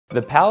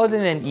The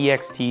Paladin and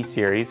EXT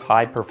Series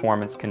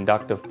high-performance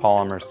conductive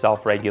polymer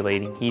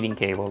self-regulating heating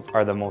cables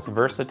are the most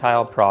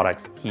versatile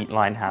products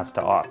Heatline has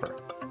to offer.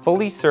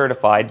 Fully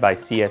certified by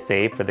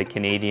CSA for the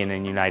Canadian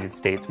and United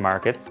States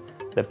markets,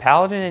 the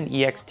Paladin and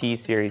EXT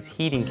Series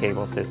heating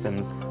cable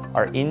systems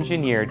are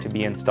engineered to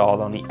be installed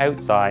on the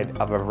outside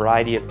of a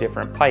variety of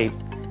different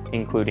pipes,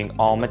 including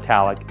all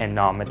metallic and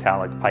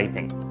non-metallic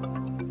piping.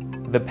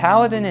 The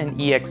Paladin and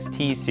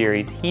EXT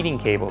Series heating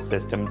cable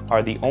systems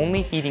are the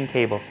only heating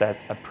cable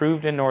sets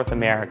approved in North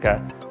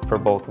America for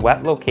both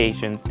wet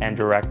locations and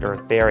direct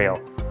earth burial,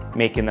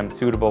 making them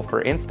suitable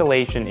for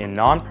installation in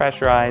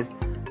non-pressurized,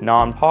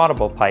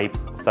 non-potable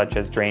pipes such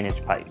as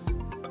drainage pipes.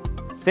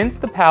 Since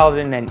the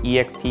Paladin and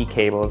EXT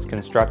cable is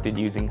constructed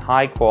using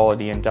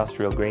high-quality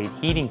industrial-grade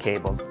heating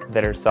cables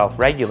that are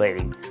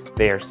self-regulating,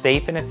 they are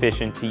safe and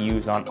efficient to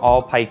use on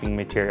all piping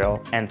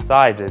material and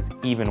sizes,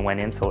 even when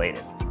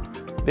insulated.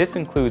 This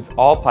includes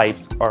all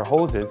pipes or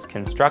hoses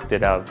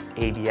constructed of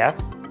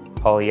ABS,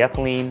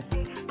 polyethylene,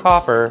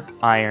 copper,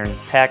 iron,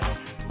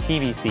 PEX,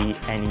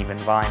 PVC, and even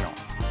vinyl.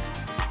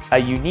 A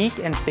unique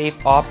and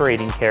safe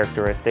operating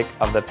characteristic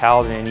of the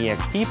Paladin and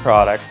EXT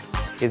products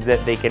is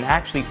that they can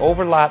actually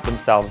overlap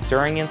themselves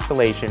during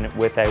installation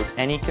without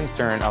any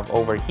concern of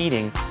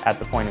overheating at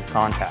the point of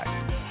contact.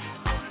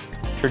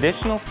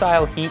 Traditional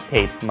style heat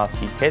tapes must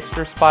be pitched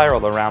or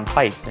spiraled around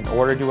pipes in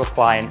order to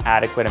apply an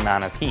adequate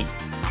amount of heat.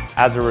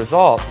 As a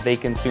result, they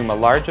consume a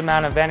large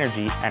amount of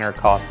energy and are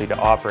costly to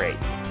operate.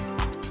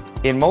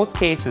 In most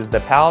cases, the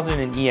Paladin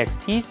and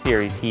EXT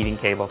Series heating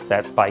cable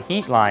sets by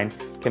Heatline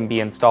can be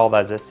installed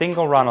as a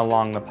single run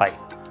along the pipe,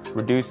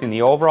 reducing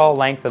the overall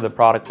length of the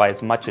product by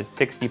as much as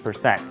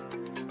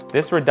 60%.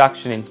 This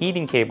reduction in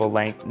heating cable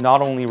length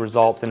not only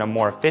results in a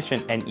more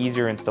efficient and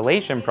easier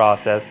installation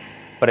process,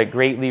 but it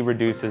greatly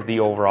reduces the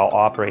overall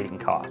operating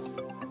costs.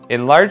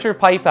 In larger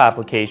pipe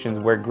applications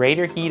where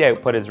greater heat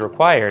output is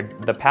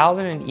required, the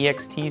Paladin and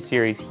EXT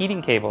Series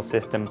heating cable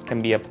systems can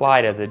be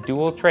applied as a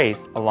dual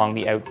trace along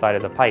the outside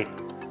of the pipe,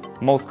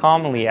 most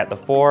commonly at the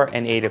 4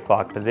 and 8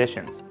 o'clock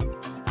positions.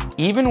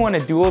 Even when a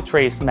dual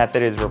trace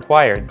method is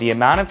required, the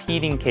amount of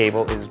heating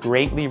cable is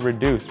greatly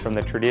reduced from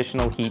the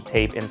traditional heat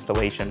tape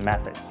installation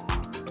methods.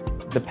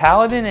 The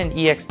Paladin and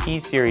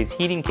EXT Series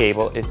heating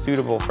cable is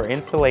suitable for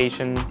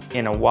installation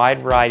in a wide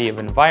variety of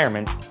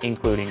environments,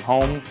 including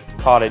homes,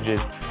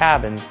 cottages,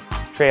 cabins,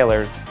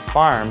 trailers,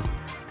 farms,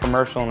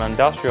 commercial and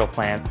industrial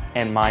plants,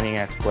 and mining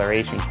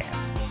exploration camps.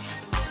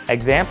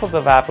 Examples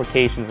of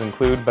applications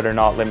include, but are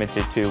not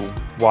limited to,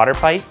 water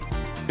pipes,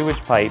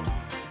 sewage pipes,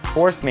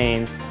 force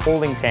mains,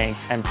 holding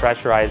tanks, and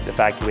pressurized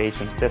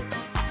evacuation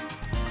systems.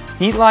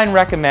 Heatline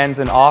recommends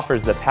and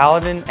offers the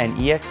Paladin and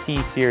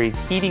EXT Series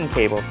heating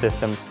cable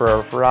systems for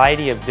a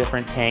variety of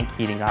different tank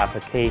heating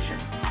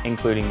applications,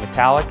 including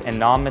metallic and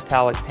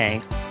non-metallic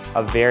tanks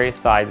of various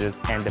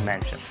sizes and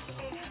dimensions.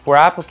 For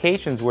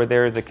applications where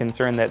there is a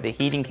concern that the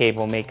heating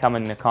cable may come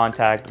into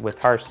contact with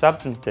harsh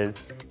substances,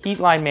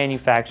 Heatline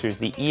manufactures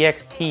the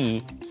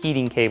EXT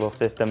heating cable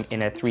system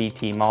in a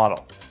 3T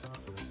model.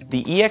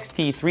 The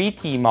EXT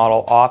 3T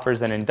model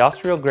offers an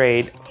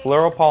industrial-grade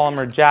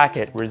fluoropolymer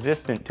jacket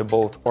resistant to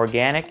both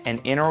organic and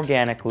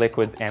inorganic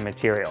liquids and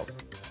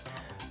materials.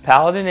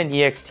 Paladin and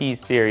EXT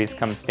Series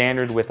comes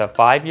standard with a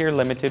 5-year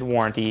limited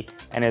warranty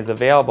and is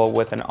available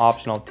with an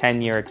optional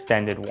 10-year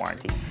extended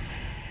warranty.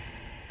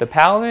 The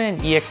Paladin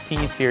and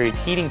EXT Series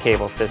heating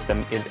cable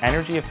system is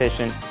energy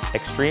efficient,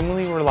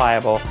 extremely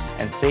reliable,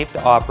 and safe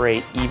to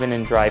operate even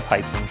in dry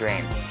pipes and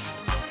drains.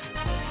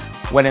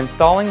 When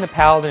installing the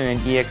Paladin and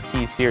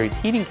EXT Series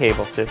heating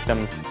cable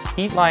systems,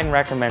 Heatline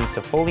recommends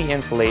to fully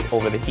insulate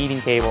over the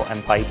heating cable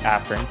and pipe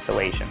after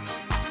installation.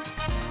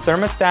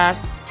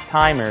 Thermostats,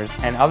 timers,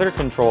 and other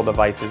control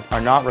devices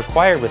are not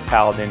required with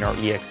Paladin or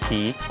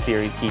EXT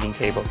Series heating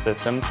cable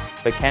systems,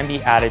 but can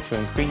be added to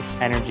increase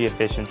energy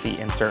efficiency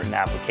in certain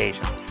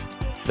applications.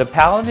 The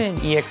Paladin and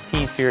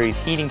EXT Series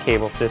heating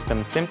cable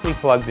system simply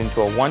plugs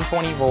into a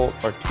 120 volt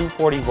or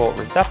 240 volt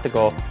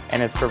receptacle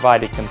and is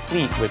provided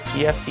complete with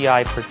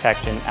GFCI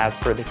protection as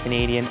per the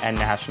Canadian and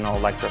national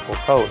electrical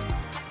codes.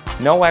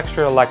 No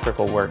extra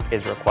electrical work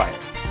is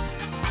required.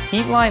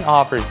 Heatline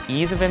offers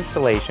ease of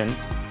installation,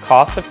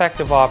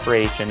 cost-effective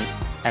operation,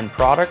 and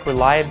product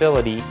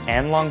reliability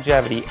and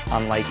longevity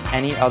unlike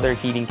any other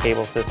heating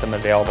cable system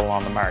available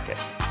on the market.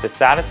 The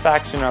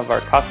satisfaction of our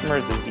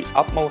customers is the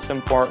utmost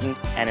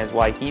importance and is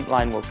why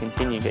Heatline will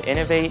continue to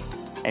innovate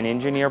and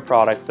engineer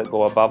products that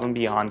go above and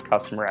beyond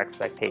customer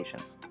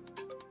expectations.